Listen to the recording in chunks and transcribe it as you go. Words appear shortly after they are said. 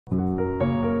Hi,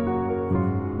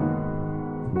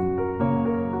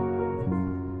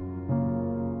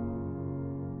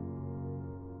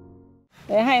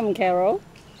 I'm Carol,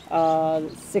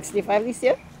 65 this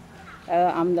year.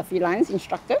 I'm the freelance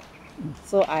instructor,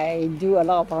 so I do a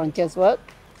lot of volunteers work.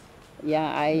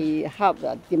 Yeah, I help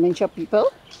dementia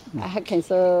people. I have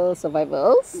cancer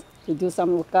survivors to do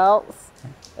some workouts,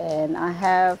 and I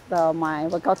have my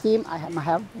workout team. I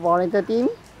have volunteer team.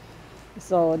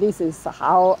 So this is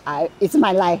how it's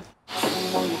my life.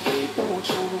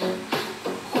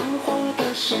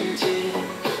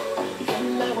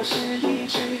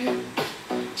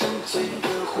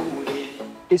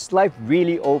 Is life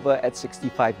really over at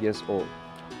 65 years old?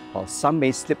 While some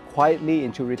may slip quietly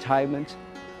into retirement,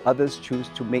 others choose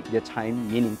to make their time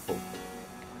meaningful.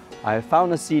 I have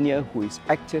found a senior who is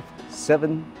active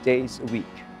 7 days a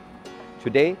week.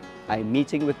 Today, I'm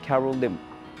meeting with Carol Lim,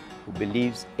 who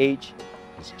believes age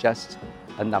is just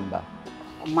a number.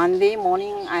 Monday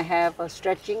morning, I have a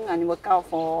stretching and workout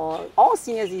for all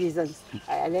senior citizens.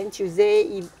 And then Tuesday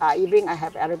evening, I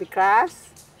have aerobic class.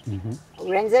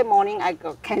 Wednesday morning, I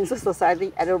got Cancer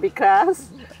Society aerobic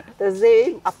class.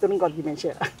 Thursday afternoon, got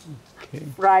dementia. Okay.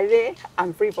 Friday,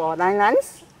 I'm free for 9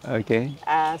 runs. Okay.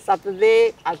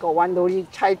 Saturday, I got one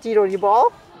Chai tea Dori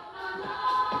ball.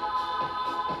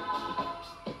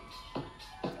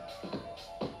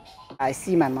 I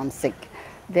see my mom sick.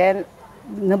 Then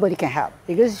nobody can help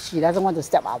because she doesn't want to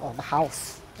step out of the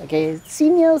house. Okay,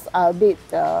 seniors are a bit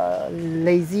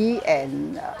lazy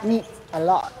and need a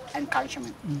lot of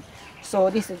encouragement.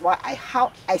 So this is why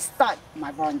I start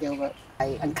my volunteer work.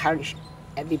 I encourage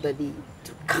everybody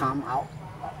to come out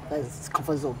of the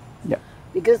comfort zone. Yeah.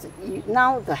 Because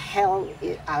now the health,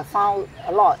 I found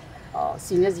a lot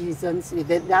senior citizens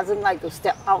that doesn't like to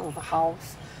step out of the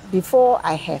house. Before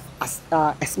I have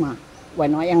asthma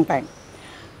when I was young time.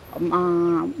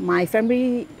 My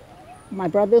family, my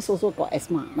brothers also got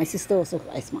asthma. My sister also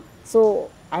got asthma. So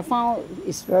I found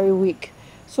it's very weak.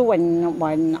 So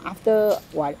when after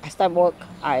I start work,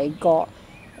 I got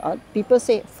people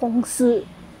say 风湿.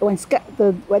 When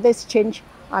the weather's change,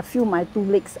 I feel my 2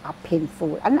 legs are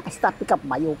painful, and I start pick up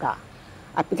my yoga.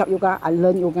 I pick up yoga. I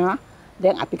learn yoga.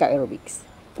 Then I pick up aerobics.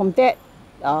 From that,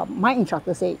 my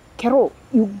instructor say, Carol,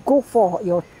 you go for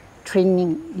your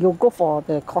training. You go for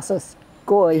the courses.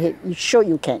 Go ahead. You sure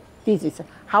you can. This is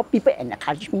how people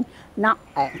encourage me. Now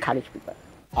I encourage people.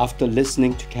 After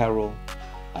listening to Carol,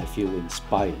 I feel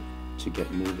inspired to get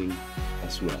moving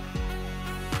as well.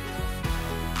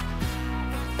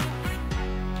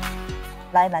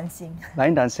 来男性。来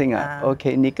男性啊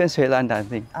 ，OK， 你跟谁来男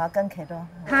性？跟 Carol。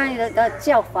他的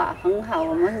教法很好，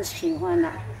我们很喜欢的。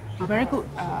Very good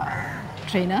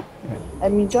trainer.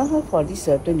 I've been joined her for this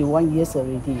 21 years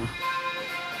already.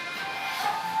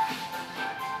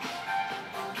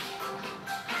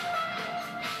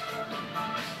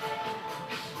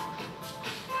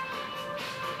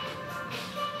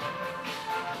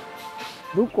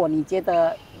 如果你觉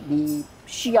得你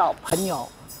需要朋友，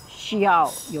需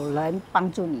要有人帮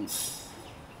助你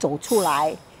走出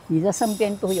来，你的身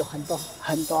边都有很多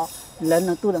人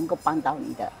呢，都能够帮到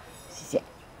你的。谢谢。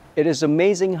It is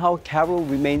amazing how Carol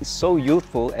remains so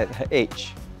youthful at her age.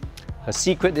 Her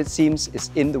secret, it seems,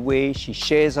 is in the way she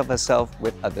shares of herself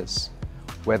with others,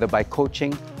 whether by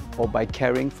coaching or by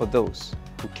caring for those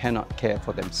who cannot care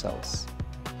for themselves.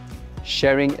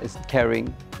 Sharing and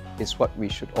caring is what we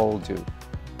should all do.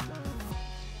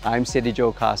 I'm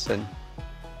Sedijo Carson,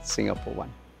 Singapore One.